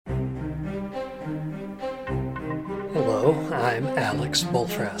Hello, I'm Alex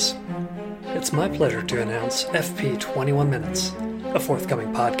Bolfras. It's my pleasure to announce fp21 Minutes, a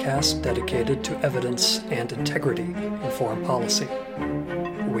forthcoming podcast dedicated to evidence and integrity in foreign policy.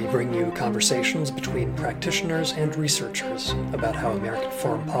 We bring you conversations between practitioners and researchers about how American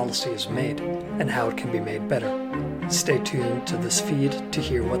foreign policy is made and how it can be made better. Stay tuned to this feed to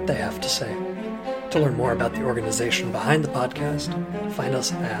hear what they have to say. To learn more about the organization behind the podcast, find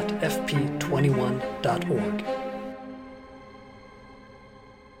us at fp21.org.